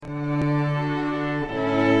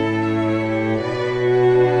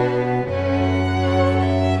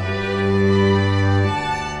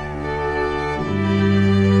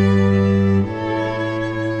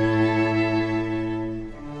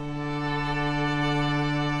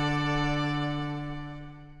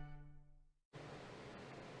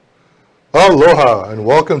Aloha and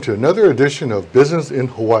welcome to another edition of Business in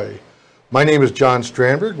Hawaii. My name is John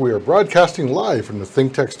Strandberg. We are broadcasting live from the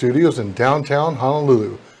ThinkTech studios in downtown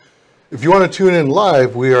Honolulu. If you want to tune in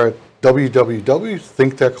live, we are at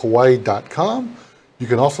www.thinktechhawaii.com. You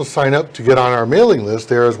can also sign up to get on our mailing list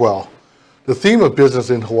there as well. The theme of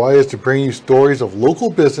Business in Hawaii is to bring you stories of local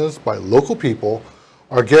business by local people.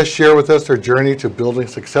 Our guests share with us their journey to building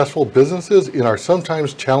successful businesses in our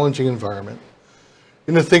sometimes challenging environment.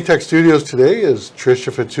 In the ThinkTech studios today is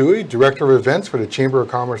Tricia Fetui, Director of Events for the Chamber of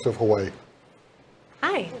Commerce of Hawaii.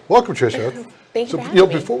 Hi. Welcome, Tricia. Thank you for having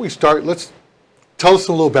me. Before we start, let's tell us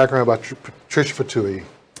a little background about Tricia Fetui.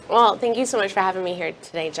 Well, thank you so much for having me here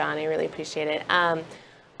today, John. I really appreciate it.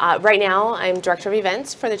 Right now, I'm Director of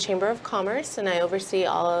Events for the Chamber of Commerce, and I oversee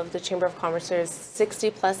all of the Chamber of Commerce's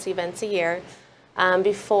 60-plus events a year.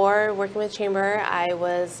 Before working with Chamber, I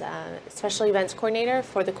was Special Events Coordinator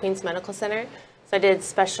for the Queens Medical Center. So I did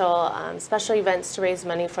special events to raise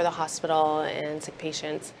money for the hospital and sick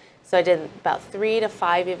patients. So I did about 3 to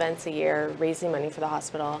 5 events a year raising money for the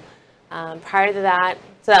hospital. Prior to that,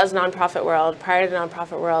 so that was nonprofit world. Prior to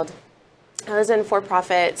nonprofit world, I was in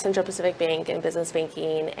for-profit Central Pacific Bank and business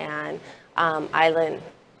banking and Island,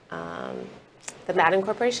 the Madden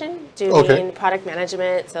Corporation, doing product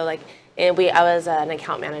management. So I was an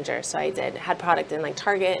account manager. So I had product in like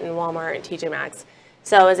Target and Walmart and TJ Maxx.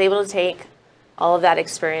 So I was able to take all of that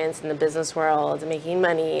experience in the business world, making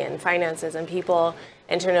money and finances and people,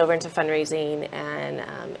 and turn it over into fundraising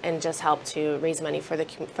and just help to raise money for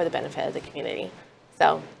the benefit of the community.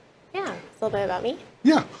 So, yeah, it's a little bit about me.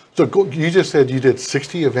 Yeah. So you just said you did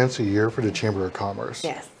 60 events a year for the Chamber of Commerce.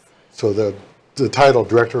 Yes. So the title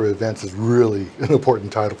Director of Events is really an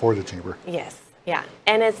important title for the Chamber. Yes. Yeah.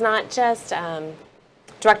 And it's not just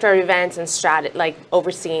Director of Events and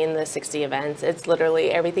overseeing the 60 events. It's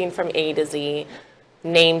literally everything from A to Z,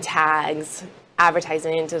 name tags,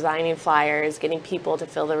 advertising, designing flyers, getting people to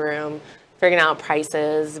fill the room, figuring out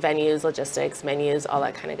prices, venues, logistics, menus, all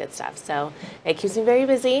that kind of good stuff. So it keeps me very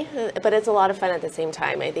busy, but it's a lot of fun at the same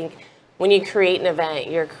time. I think when you create an event,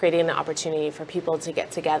 you're creating an opportunity for people to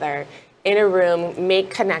get together in a room,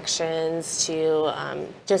 make connections, to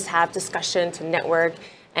just have discussion, to network.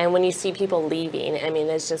 And when you see people leaving, I mean,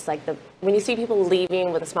 it's just like when you see people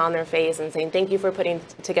leaving with a smile on their face and saying, thank you for putting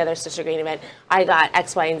together such a great event. I got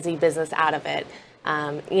X, Y, and Z business out of it.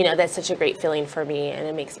 That's such a great feeling for me. And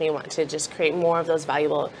it makes me want to just create more of those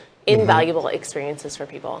invaluable experiences for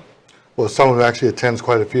people. Well, as someone who actually attends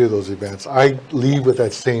quite a few of those events, I leave with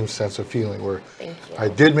that same sense of feeling where I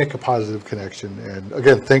did make a positive connection. And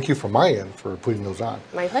again, thank you from my end for putting those on.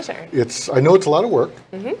 My pleasure. I know it's a lot of work.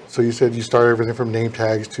 Mm-hmm. So you said you started everything from name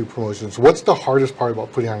tags to promotions. What's the hardest part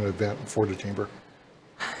about putting on an event for the Chamber?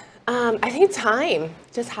 I think time,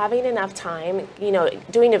 just having enough time.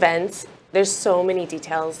 Doing events, there's so many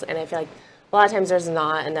details, and I feel like a lot of times there's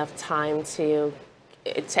not enough time to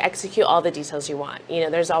execute all the details you want.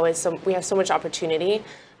 There's always we have so much opportunity.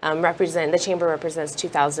 The Chamber represents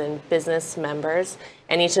 2,000 business members,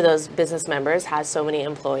 and each of those business members has so many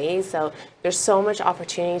employees. So there's so much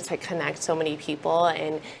opportunity to connect so many people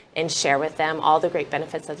and share with them all the great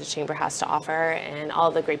benefits that the Chamber has to offer and all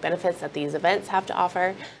the great benefits that these events have to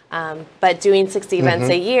offer. But doing 60 events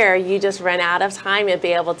a year, you just run out of time to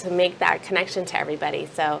be able to make that connection to everybody.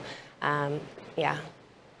 So, yeah.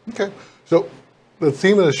 Okay. So the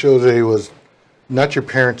theme of the show today was not your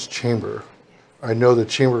parents' chamber. I know the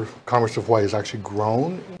Chamber of Commerce of Hawaii has actually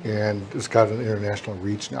grown and it's got an international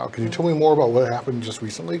reach now. Can you tell me more about what happened just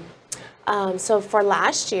recently? So for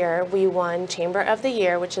last year, we won Chamber of the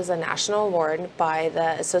Year, which is a national award by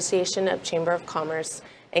the Association of Chamber of Commerce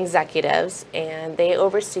Executives, and they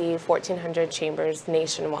oversee 1,400 chambers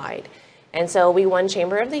nationwide. And so we won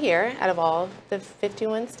Chamber of the Year out of all the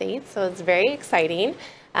 51 states, so it's very exciting.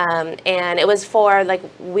 And it was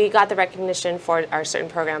we got the recognition for our certain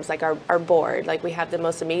programs, like our board. We have the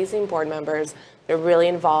most amazing board members. They're really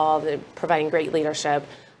involved in providing great leadership.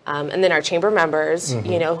 And then our chamber members,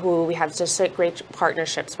 who we have just great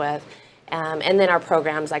partnerships with. And then our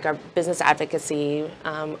programs, like our business advocacy,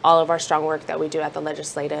 all of our strong work that we do at the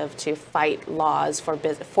legislative to fight laws for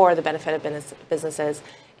the benefit of businesses.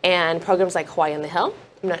 And programs like Hawaii on the Hill.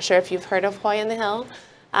 I'm not sure if you've heard of Hawaii on the Hill.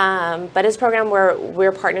 But it's a program where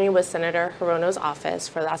we're partnering with Senator Hirono's office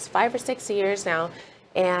for the last 5 or 6 years now.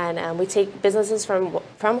 And we take businesses from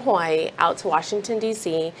Hawaii out to Washington,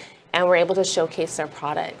 D.C., and we're able to showcase their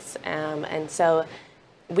products. And so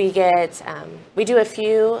we do a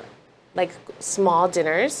few small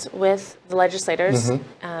dinners with the legislators.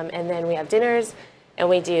 And then we have dinners, and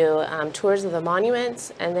we do tours of the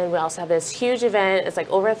monuments, and then we also have this huge event. It's like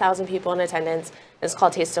over 1,000 people in attendance. It's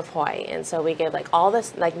called Taste of Hawaii, and so we give like all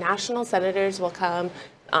this, like national senators will come,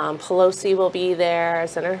 Pelosi will be there,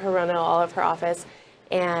 Senator Hirono, all of her office,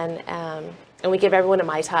 and we give everyone a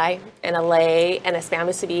Mai Tai and a lei and a spam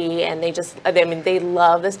musubi, and they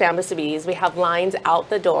love the spam musubis. We have lines out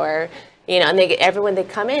the door, and they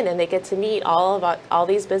come in and they get to meet all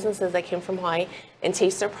these businesses that came from Hawaii and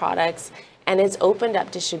taste their products. And it's opened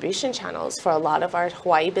up distribution channels for a lot of our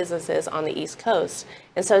Hawaii businesses on the East Coast.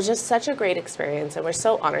 And so it's just such a great experience, and we're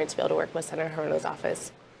so honored to be able to work with Senator Hirono's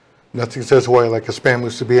office. Nothing says Hawaii like a spam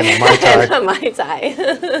musubi and a Mai Tai. And a Mai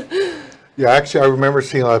Tai. Yeah, actually, I remember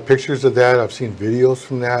seeing a lot of pictures of that. I've seen videos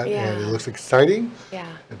from that, and it looks exciting. Yeah.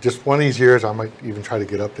 Just one of these years, I might even try to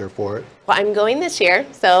get up there for it. Well, I'm going this year,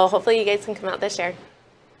 so hopefully you guys can come out this year.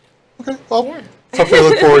 Okay, well, something to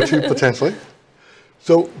look forward to potentially.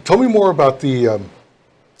 So tell me more about the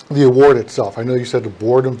award itself. I know you said the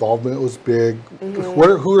board involvement was big.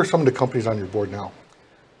 Who are some of the companies on your board now?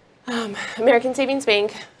 American Savings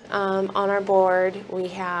Bank on our board. We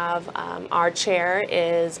have our chair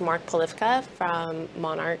is Mark Polifka from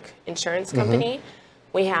Monarch Insurance Company.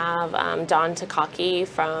 We have Don Takaki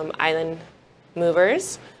from Island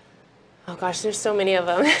Movers. Oh gosh, there's so many of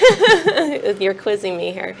them. You're quizzing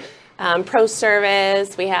me here. Pro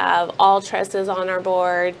Service, we have All Tresses on our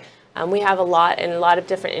board. We have a lot in a lot of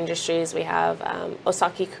different industries. We have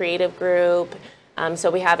Osaki Creative Group.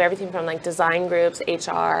 So we have everything from like design groups,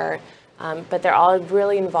 HR, but they're all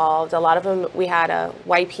really involved. A lot of them, we had a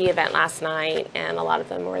YP event last night, and a lot of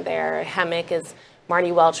them were there. Hemic is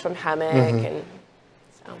Marty Welch from Hemic, and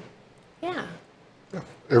so, yeah.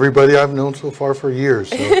 Everybody I've known so far for years,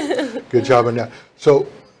 so good job on that. So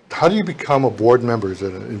how do you become a board member? Is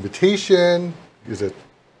it an invitation? Is it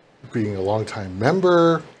being a longtime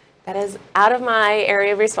member? That is out of my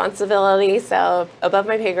area of responsibility, so above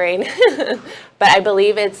my pay grade. But I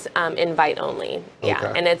believe it's invite only. Yeah,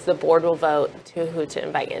 Okay. and it's the board will vote to who to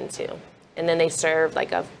invite into. And then they serve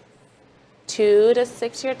like a 2 to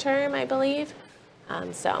 6 year term, I believe.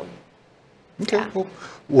 So. Okay, Yeah. well,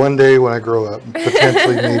 one day when I grow up,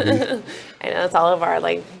 potentially maybe. I know it's all of our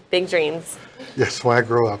like big dreams. Yes, when I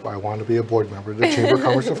grow up, I want to be a board member of the Chamber of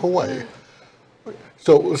Commerce of Hawaii.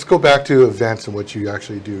 So let's go back to events and what you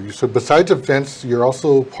actually do. So besides events, you're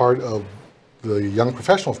also part of the Young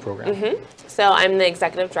Professionals Program. So I'm the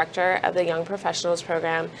executive director of the Young Professionals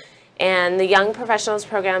Program. And the Young Professionals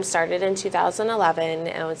Program started in 2011.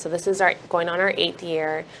 And so this is going on our 8th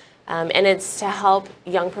year. And it's to help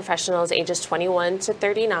young professionals ages 21 to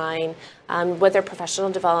 39 with their professional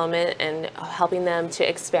development and helping them to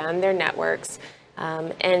expand their networks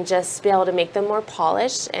and just be able to make them more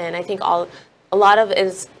polished. And I think a lot of it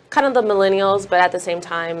is kind of the millennials, but at the same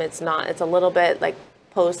time, it's not. It's a little bit like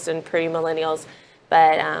post and pre-millennials.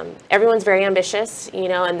 But everyone's very ambitious,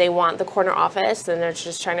 and they want the corner office, and they're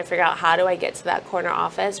just trying to figure out how do I get to that corner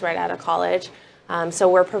office right out of college. So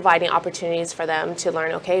we're providing opportunities for them to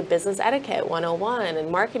learn, business etiquette 101 and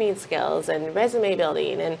marketing skills and resume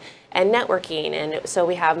building and networking. And so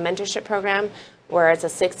we have a mentorship program where it's a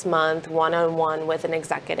 6-month one-on-one with an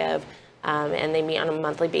executive, and they meet on a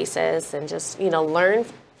monthly basis and just, learn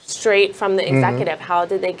straight from the executive. How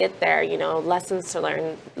did they get there? Lessons to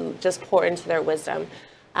learn, just pour into their wisdom.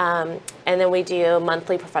 And then we do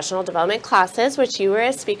monthly professional development classes, which you were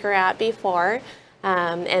a speaker at before.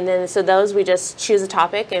 And then, so those, we just choose a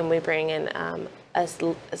topic and we bring in a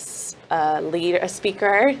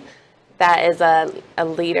speaker that is a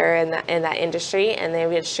leader in that industry, and they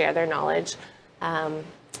would share their knowledge.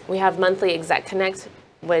 We have monthly Exec Connect.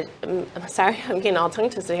 I'm getting all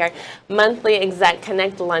tongue twisted here. Monthly Exec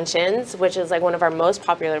Connect luncheons, which is like one of our most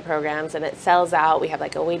popular programs, and it sells out. We have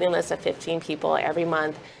like a waiting list of 15 people every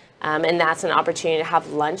month, and that's an opportunity to have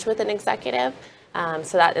lunch with an executive. And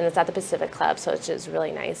it's at the Pacific Club, so it's just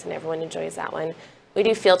really nice, and everyone enjoys that one. We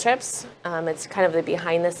do field trips. It's kind of the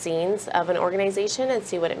behind the scenes of an organization and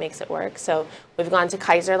see what it makes it work. So we've gone to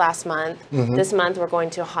Kaiser last month. This month we're going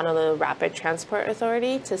to Honolulu Rapid Transport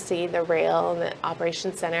Authority to see the rail and the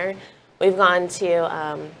operations center. We've gone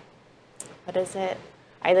to,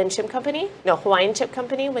 Island Chip Company? No, Hawaiian Chip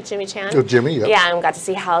Company with Jimmy Chan. Oh, Jimmy, yep. Yeah, and got to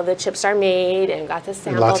see how the chips are made and got to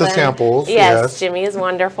sample Lots them. of samples, Yes, Jimmy is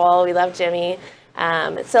wonderful. We love Jimmy.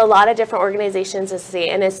 So a lot of different organizations to see,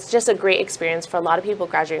 and it's just a great experience for a lot of people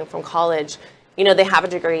graduating from college. They have a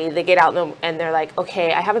degree, they get out and they're like,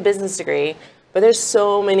 okay, I have a business degree, but there's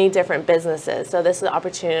so many different businesses. So this is an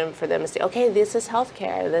opportunity for them to say, okay, this is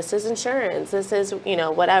healthcare, this is insurance, this is,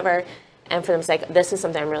 whatever. And for them to say, this is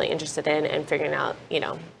something I'm really interested in and figuring out,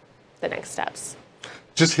 the next steps.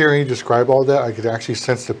 just hearing you describe all that, I could actually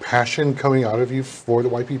sense the passion coming out of you for the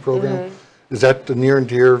YP program. Is that the near and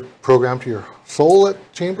dear program to your soul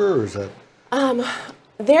at Chamber, or is that?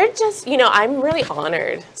 They're just, I'm really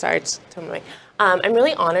honored. Sorry, just tell me. I'm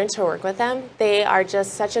really honored to work with them. They are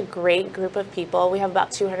just such a great group of people. We have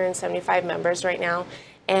about 275 members right now,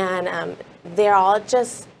 and they're all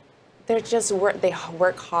just, they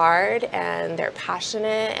work hard, and they're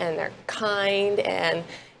passionate, and they're kind, and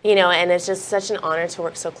and it's just such an honor to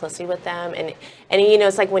work so closely with them. And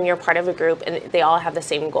it's like when you're part of a group and they all have the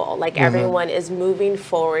same goal. Like everyone is moving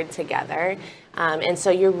forward together. And so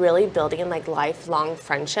you're really building like lifelong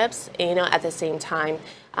friendships, at the same time,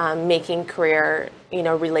 making career,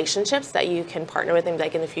 relationships that you can partner with them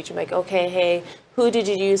like in the future, like, okay, hey, who did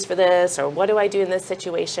you use for this? Or what do I do in this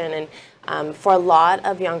situation? And for a lot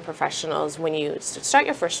of young professionals, when you start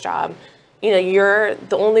your first job, you're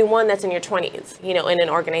the only one that's in your 20s, in an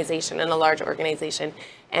organization, in a large organization.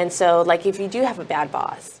 And so, like, if you do have a bad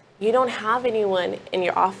boss, you don't have anyone in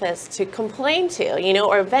your office to complain to,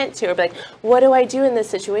 or vent to, or be like, what do I do in this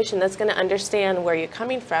situation that's going to understand where you're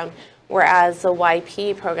coming from? Whereas the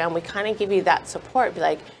YP program, we kind of give you that support, be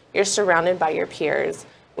like, you're surrounded by your peers.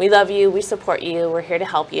 We love you, we support you, we're here to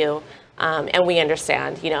help you, and we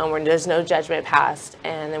understand, and when there's no judgment passed,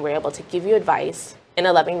 and then we're able to give you advice in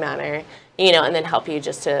a loving manner, and then help you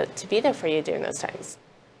just to be there for you during those times.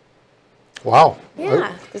 Wow.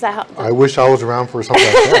 Yeah. Does that help? I wish I was around for something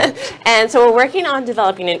like that. And so we're working on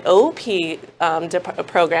developing an OP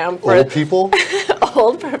program for old people?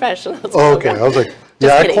 Old professionals. Oh, okay. I was like,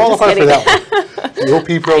 I qualify for that one. The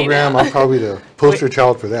OP program, I'm probably the poster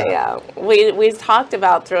child for that. Yeah. We've talked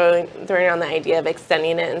about throwing on the idea of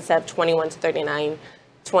extending it instead of 21 to 39,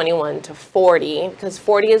 21 to 40, because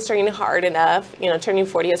 40 is turning hard enough. Turning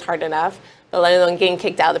 40 is hard enough, but let alone getting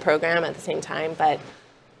kicked out of the program at the same time, but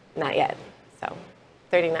not yet. So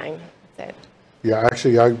 39, that's it. Yeah,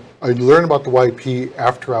 actually, I learned about the YP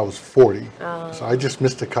after I was 40. So I just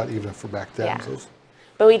missed the cut even for back then. Yeah. So.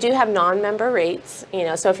 But we do have non-member rates,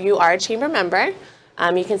 so if you are a Chamber member,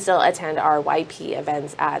 you can still attend our YP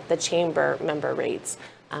events at the Chamber member rates.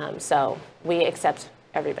 So we accept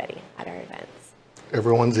everybody at our events.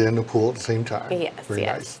 Everyone's in the pool at the same time. Yes, Very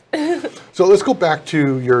yes. nice. So let's go back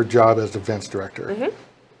to your job as events director.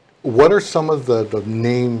 What are some of the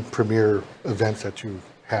name premier events that you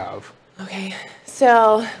have? Okay,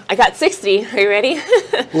 so I got 60. Are you ready?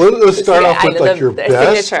 Well, let's start off with like your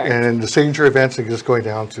best signature. And the signature events, and just going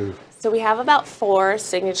down to. So we have about 4 or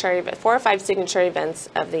 5 signature events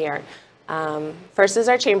of the year. First is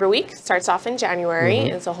our Chamber Week. Starts off in January.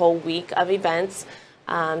 It's a whole week of events.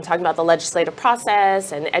 Talking about the legislative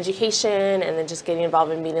process and education, and then just getting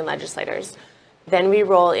involved in meeting legislators. Then we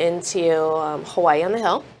roll into Hawaii on the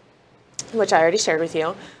Hill, which I already shared with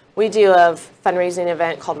you. We do a fundraising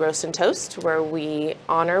event called Roast and Toast, where we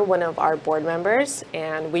honor one of our board members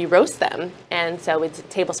and we roast them. And so it's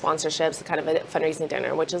table sponsorships, kind of a fundraising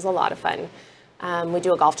dinner, which is a lot of fun. We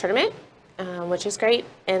do a golf tournament, which is great.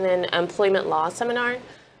 And then employment law seminar,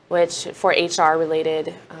 which for HR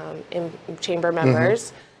related Chamber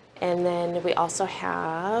members. And then we also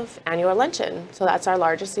have annual luncheon. So that's our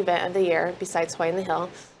largest event of the year, besides Hawaii on the Hill,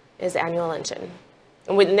 is annual luncheon.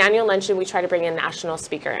 And with an annual luncheon, we try to bring a national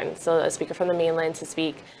speaker in. So a speaker from the mainland to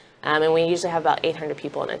speak. And we usually have about 800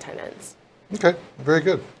 people in attendance. Okay, very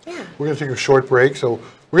good. Yeah. We're going to take a short break. So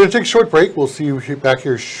we're going to take a short break. We'll see you back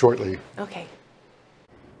here shortly. Okay.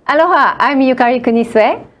 Aloha, I'm Yukari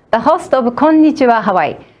Kunisue, the host of Konnichiwa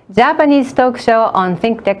Hawaii, Japanese talk show on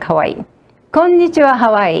Think Tech Hawaii. Konnichiwa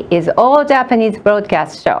Hawaii is all Japanese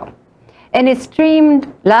broadcast show, and it's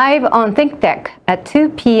streamed live on Think Tech at 2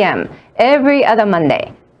 p.m. every other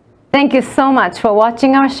Monday. Thank you so much for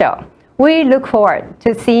watching our show. We look forward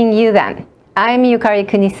to seeing you then. I'm Yukari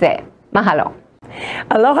Kunisue. Mahalo.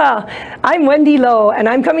 Aloha, I'm Wendy Lowe, and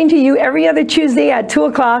I'm coming to you every other Tuesday at 2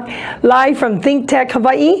 o'clock, live from Think Tech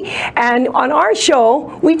Hawaii. And on our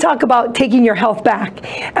show, we talk about taking your health back.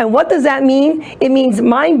 And what does that mean? It means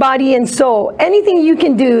mind, body, and soul. Anything you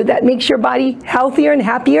can do that makes your body healthier and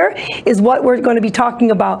happier is what we're going to be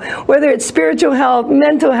talking about. Whether it's spiritual health,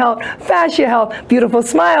 mental health, fascia health, beautiful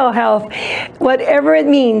smile health, whatever it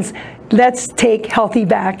means, let's take healthy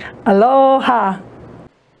back. Aloha.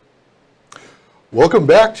 Welcome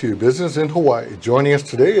back to Business in Hawaii. Joining us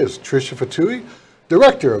today is Tricia Fetui,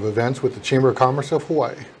 Director of Events with the Chamber of Commerce of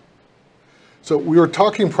Hawaii. So we were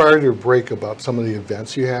talking prior to break about some of the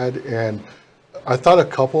events you had, and I thought a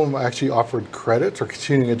couple of them actually offered credits or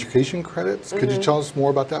continuing education credits. Could you tell us more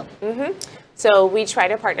about that? So we try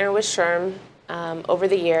to partner with SHRM over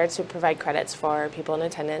the year to provide credits for people in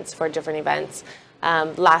attendance for different events.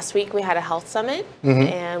 Last week we had a health summit,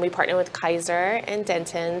 and we partnered with Kaiser and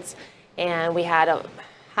Denton's, and we had a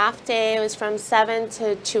half day. It was from 7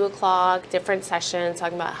 to 2 o'clock, different sessions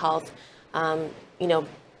talking about health,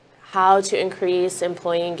 how to increase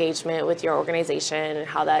employee engagement with your organization and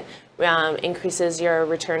how that increases your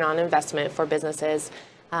return on investment for businesses.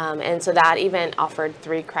 And so that event offered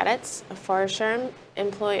 3 credits for SHRM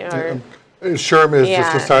employee. SHRM is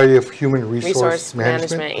the Society of Human Resource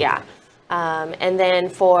Management. Yeah. And then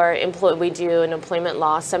for we do an employment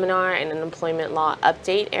law seminar and an employment law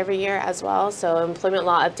update every year as well. So employment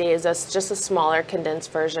law update is just a smaller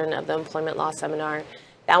condensed version of the employment law seminar.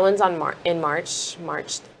 That one's in March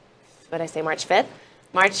 5th.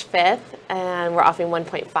 March 5th, and we're offering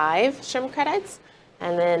 1.5 SHRM credits.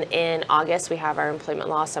 And then in August, we have our employment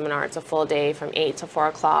law seminar. It's a full day from 8 to 4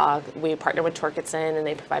 o'clock. We partner with Torketson, and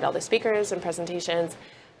they provide all the speakers and presentations.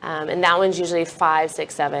 And that one's usually 5,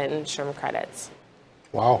 6, 7 SHRM credits.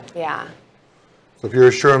 Wow. Yeah. So if you're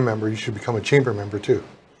a SHRM member, you should become a chamber member too.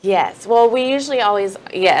 Yes. Well, we usually always,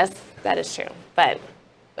 yes, that is true.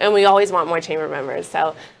 And we always want more chamber members.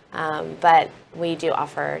 So, but we do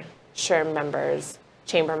offer SHRM members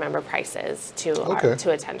chamber member prices to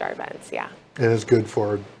attend our events. Yeah. And it's good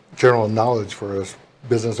for general knowledge for us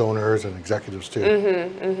business owners and executives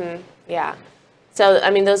too. Yeah. So, I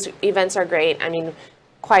mean, those events are great. I mean,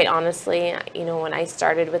 quite honestly, when I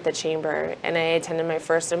started with the chamber and I attended my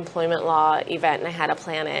first employment law event and I had to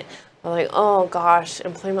plan it, I'm like, oh gosh,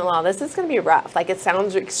 employment law, this is going to be rough. Like, it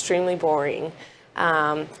sounds extremely boring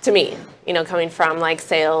to me, coming from like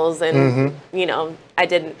sales and, I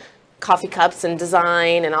did coffee cups and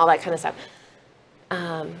design and all that kind of stuff.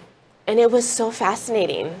 And it was so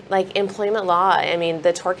fascinating, like employment law. I mean,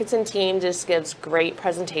 the Torketson team just gives great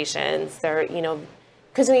presentations. They're,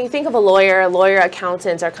 because when you think of a lawyer,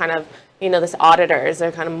 accountants are kind of, this auditors.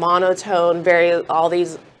 They're kind of monotone, all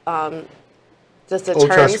these, just the terms.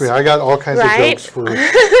 Trust me, I got all kinds of jokes for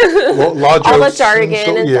law jokes. All the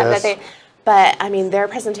jargon and stuff that but I mean, their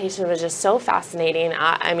presentation was just so fascinating.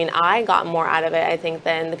 I got more out of it, I think,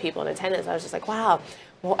 than the people in attendance. I was just like, wow,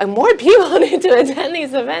 more people need to attend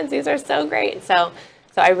these events. These are so great. So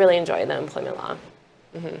I really enjoy the employment law.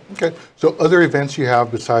 Okay. So other events you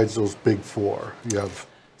have besides those big 4? You have.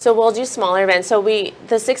 So we'll do smaller events. So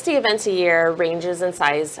the 60 events a year ranges in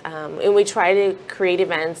size, and we try to create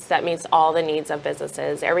events that meets all the needs of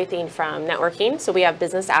businesses. Everything from networking. So we have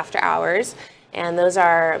business after hours. And those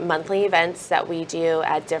are monthly events that we do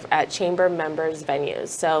at chamber members venues.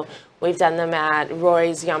 So we've done them at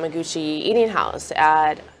Roy's Yamaguchi Eating House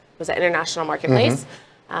was at International Marketplace.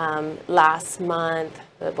 Last month,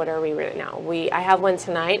 what are we right now? I have one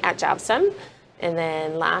tonight at Jabsum. And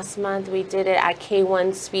then last month we did it at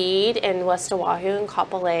K1 Speed in West Oahu and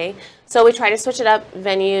Kapolei. So we try to switch it up,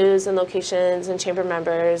 venues and locations and chamber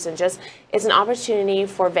members, and it's an opportunity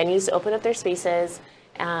for venues to open up their spaces.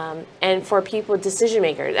 And for people, decision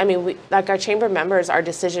makers, I mean, our chamber members are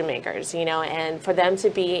decision makers, and for them to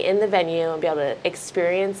be in the venue and be able to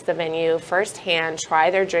experience the venue firsthand,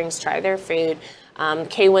 try their drinks, try their food,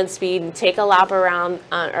 K1 Speed, take a lap around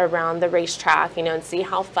the racetrack, and see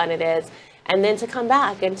how fun it is, and then to come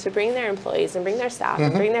back and to bring their employees and bring their staff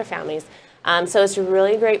and bring their families. So it's a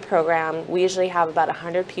really great program. We usually have about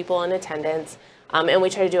 100 people in attendance, and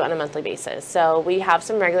we try to do it on a monthly basis. So we have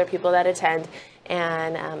some regular people that attend.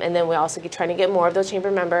 And then we also trying to get more of those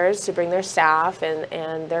chamber members to bring their staff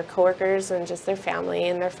and their coworkers and just their family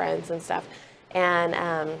and their friends and stuff.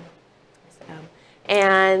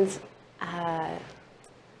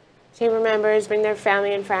 Chamber members bring their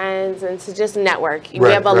family and friends and to just network. We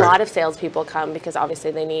have a lot of salespeople come because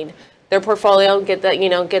obviously they need their portfolio, get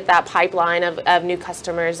that pipeline of new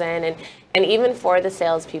customers in, and even for the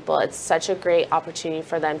salespeople, it's such a great opportunity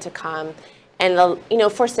for them to come. And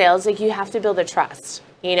for sales, like, you have to build a trust,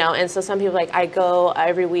 and so some people, like, I go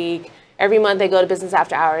every week, every month I go to business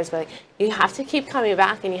after hours, but like, you have to keep coming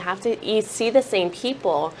back and you see the same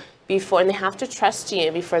people before, and they have to trust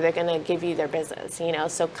you before they're going to give you their business,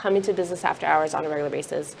 so coming to business after hours on a regular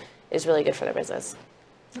basis is really good for their business.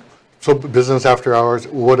 So business after hours,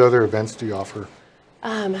 what other events do you offer?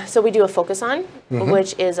 So we do a Focus On,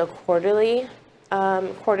 which is a quarterly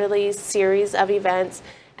series of events.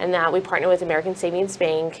 And that we partner with American Savings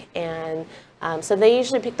Bank, and so they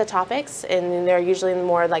usually pick the topics, and they're usually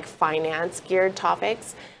more like finance geared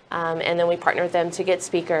topics, and then we partner with them to get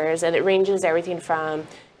speakers, and it ranges everything from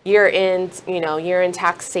year-end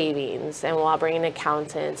tax savings, and we'll bring in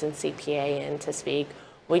accountants and CPA in to speak.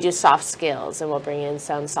 We do soft skills, and we'll bring in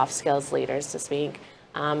some soft skills leaders to speak.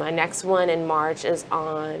 Our next one in March is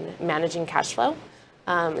on managing cash flow.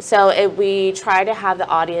 We try to have the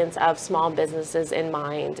audience of small businesses in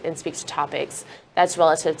mind and speak to topics that's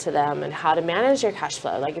relative to them and how to manage your cash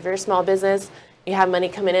flow. Like if you're a small business, you have money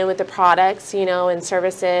coming in with the products, and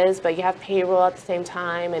services, but you have payroll at the same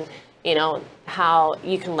time, and how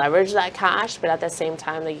you can leverage that cash, but at the same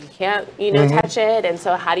time, like you can't, touch it. And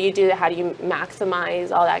so how do you do that? How do you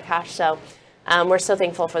maximize all that cash? So we're so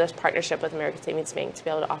thankful for this partnership with American Savings Bank to be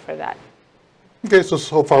able to offer that. Okay,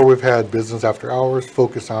 so far we've had business after hours,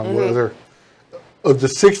 focus on whether of the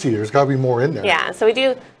 60, there's got to be more in there. Yeah, so we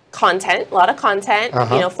do content, a lot of content,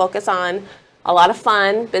 focus on a lot of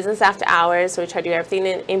fun, business after hours. So we try to do everything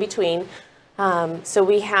in between. So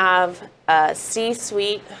we have a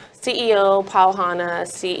C-suite, CEO Paul Hanna,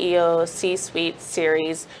 CEO C-suite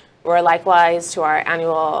series, where likewise to our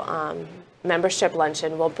annual membership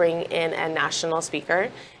luncheon, we'll bring in a national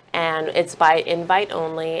speaker, and it's by invite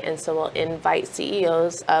only. And so we'll invite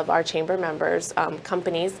CEOs of our chamber members,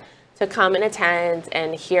 companies, to come and attend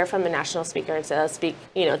and hear from a national speaker to speak,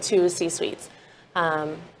 to C-suites.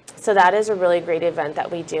 So that is a really great event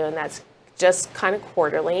that we do, and that's just kind of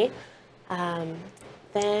quarterly.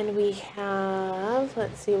 Then we have,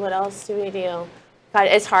 let's see, what else do we do? God,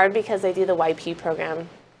 it's hard because they do the YP program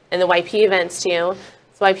and the YP events too.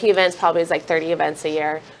 So YP events probably is like 30 events a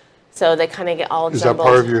year. So they kind of get all Is jumbled.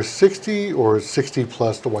 that part of your 60 or 60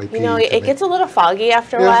 plus the YP? It gets a little foggy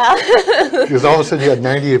after a while. Because all of a sudden you got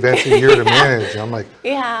 90 events a year to manage. I'm like,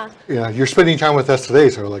 you're spending time with us today,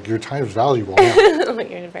 so like your time is valuable now.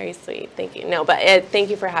 You're very sweet. Thank you. No, but thank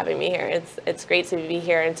you for having me here. It's great to be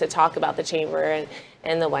here and to talk about the chamber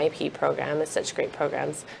and the YP program. It's such great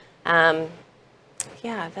programs.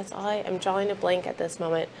 That's all. I'm drawing a blank at this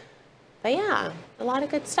moment. But a lot of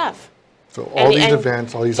good stuff. So all these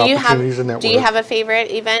events, all these opportunities and networks. Do you have a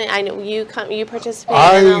favorite event? I know you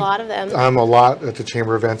participate in a lot of them. I'm a lot at the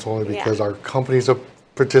chamber events only because our company's a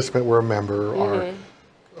participant, we're a member. Our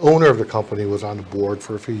owner of the company was on the board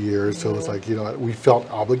for a few years, so it's like, we felt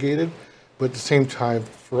obligated. But at the same time,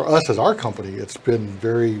 for us as our company, it's been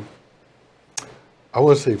very, I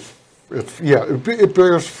want to say, it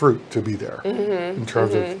bears fruit to be there in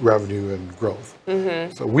terms of revenue and growth.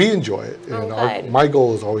 So we enjoy it, and my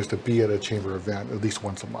goal is always to be at a chamber event at least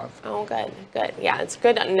once a month. Oh, good. Yeah, it's a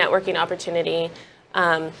good networking opportunity.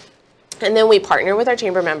 And then we partner with our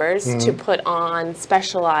chamber members to put on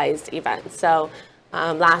specialized events. So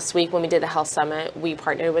last week when we did the Health Summit, we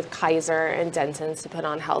partnered with Kaiser and Dentons to put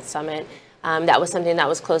on Health Summit. That was something that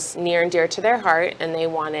was near and dear to their heart, and they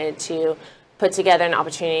wanted to put together an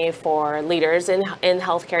opportunity for leaders in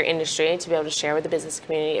healthcare industry to be able to share with the business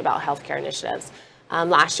community about healthcare initiatives.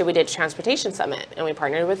 Last year we did Transportation Summit, and we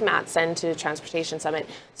partnered with Matson to do Transportation Summit.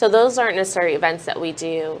 So those aren't necessarily events that we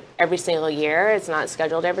do every single year. It's not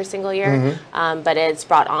scheduled every single year, but it's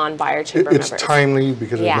brought on by our chamber members. It's timely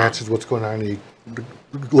because it matches what's going on in the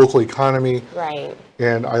local economy. Right.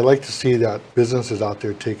 And I like to see that businesses out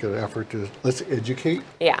there take an effort to let's educate.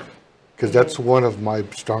 Yeah. Because that's one of my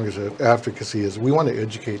strongest advocacy is we want to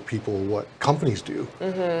educate people what companies do.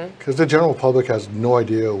 Because the general public has no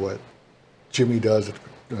idea what Jimmy does at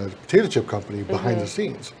a potato chip company behind the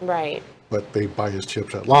scenes. Right. But they buy his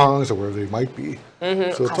chips at Long's or wherever they might be.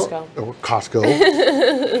 So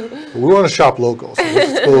Costco. We want to shop local. So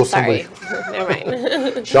let's go somebody. Never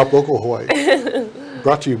mind. Shop Local Hawaii.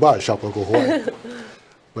 Brought to you by Shop Local Hawaii.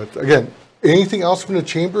 But again, anything else from the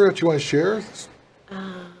chamber that you want to share?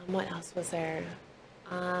 What else was there?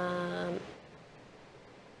 I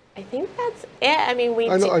think that's it. I mean,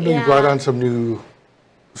 I know you brought on some new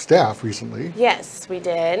staff recently. Yes, we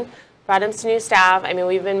did. Brought in some new staff. I mean,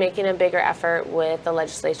 we've been making a bigger effort with the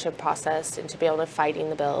legislative process and to be able to fighting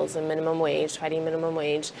the bills and fighting minimum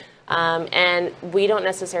wage. And we don't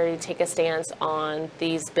necessarily take a stance on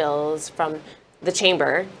these bills from the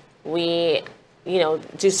chamber. We,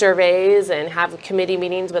 do surveys and have committee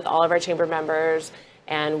meetings with all of our chamber members.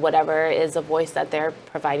 And whatever is a voice that they're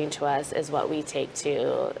providing to us is what we take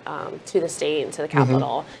to the state and to the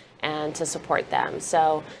Capitol and to support them.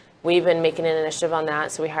 So we've been making an initiative on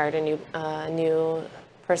that. So we hired a new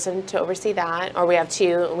person to oversee that, or we have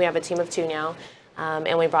two. We have a team of two now,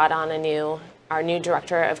 and we brought on our new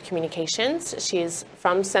director of communications. She's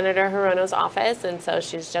from Senator Hirono's office, and so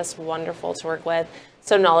she's just wonderful to work with.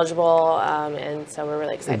 So knowledgeable, and so we're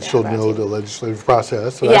really excited. And she'll know the legislative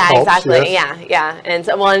process. So that helps, exactly. Yes. Yeah. And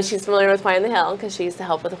so, and she's familiar with Hawaii on the Hill because she used to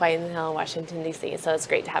help with Hawaii on the Hill in Washington, D.C. So it's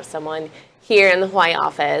great to have someone here in the Hawaii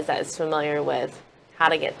office that's familiar with how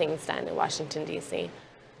to get things done in Washington, D.C.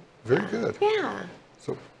 Very good. Yeah.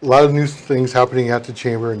 So a lot of new things happening at the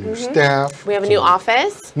chamber, new staff. We have a new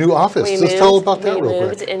office. Let's tell about that real quick. We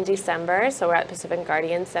moved in December, so we're at Pacific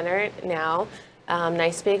Guardian Center now.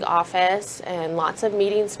 nice big office and lots of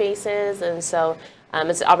meeting spaces. And so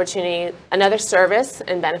it's an opportunity, another service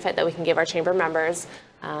and benefit that we can give our chamber members.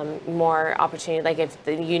 More opportunity, like if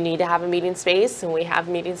you need to have a meeting space and we have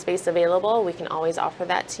meeting space available, we can always offer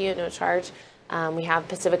that to you at no charge. We have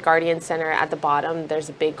Pacific Guardian Center at the bottom. There's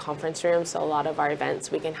a big conference room, so a lot of our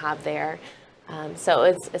events we can have there. So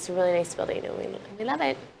it's a really nice building, and we love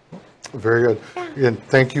it. Very good. Yeah. And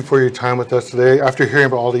thank you for your time with us today. After hearing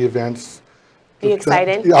about all the events, Are you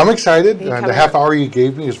excited? I'm excited. And the half up? hour you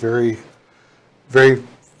gave me is very, very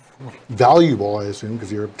valuable, I assume,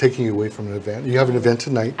 because you're taking you away from an event. You have an event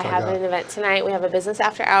tonight. I have an event tonight. We have a business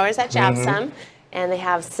after hours at JABSUM, and they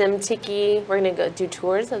have Sim Tiki. We're going to go do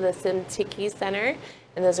tours of the Sim Tiki Center,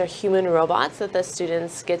 and those are human robots that the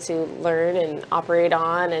students get to learn and operate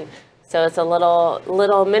on. And so it's a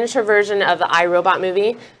little miniature version of the iRobot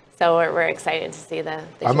movie. So we're excited to see the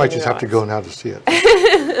I might just have to go now to see it.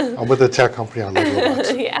 I'm with a tech company. I love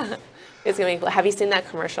robots. Yeah, it's gonna be cool. Have you seen that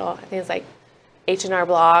commercial? I think it's like H&R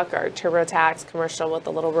Block or TurboTax commercial with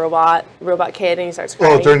the little robot kid, and he starts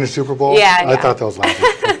crying. Oh, during the Super Bowl? Yeah, I thought that was laughing.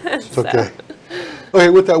 It's okay.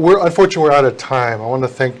 Okay, with that, unfortunately we're out of time. I want to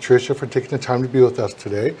thank Tricia for taking the time to be with us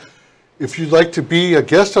today. If you'd like to be a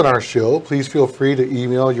guest on our show, please feel free to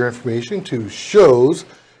email your information to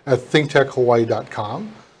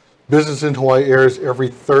shows@thinktechhawaii.com. Business in Hawaii airs every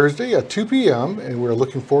Thursday at 2 p.m., and we're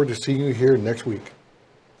looking forward to seeing you here next week.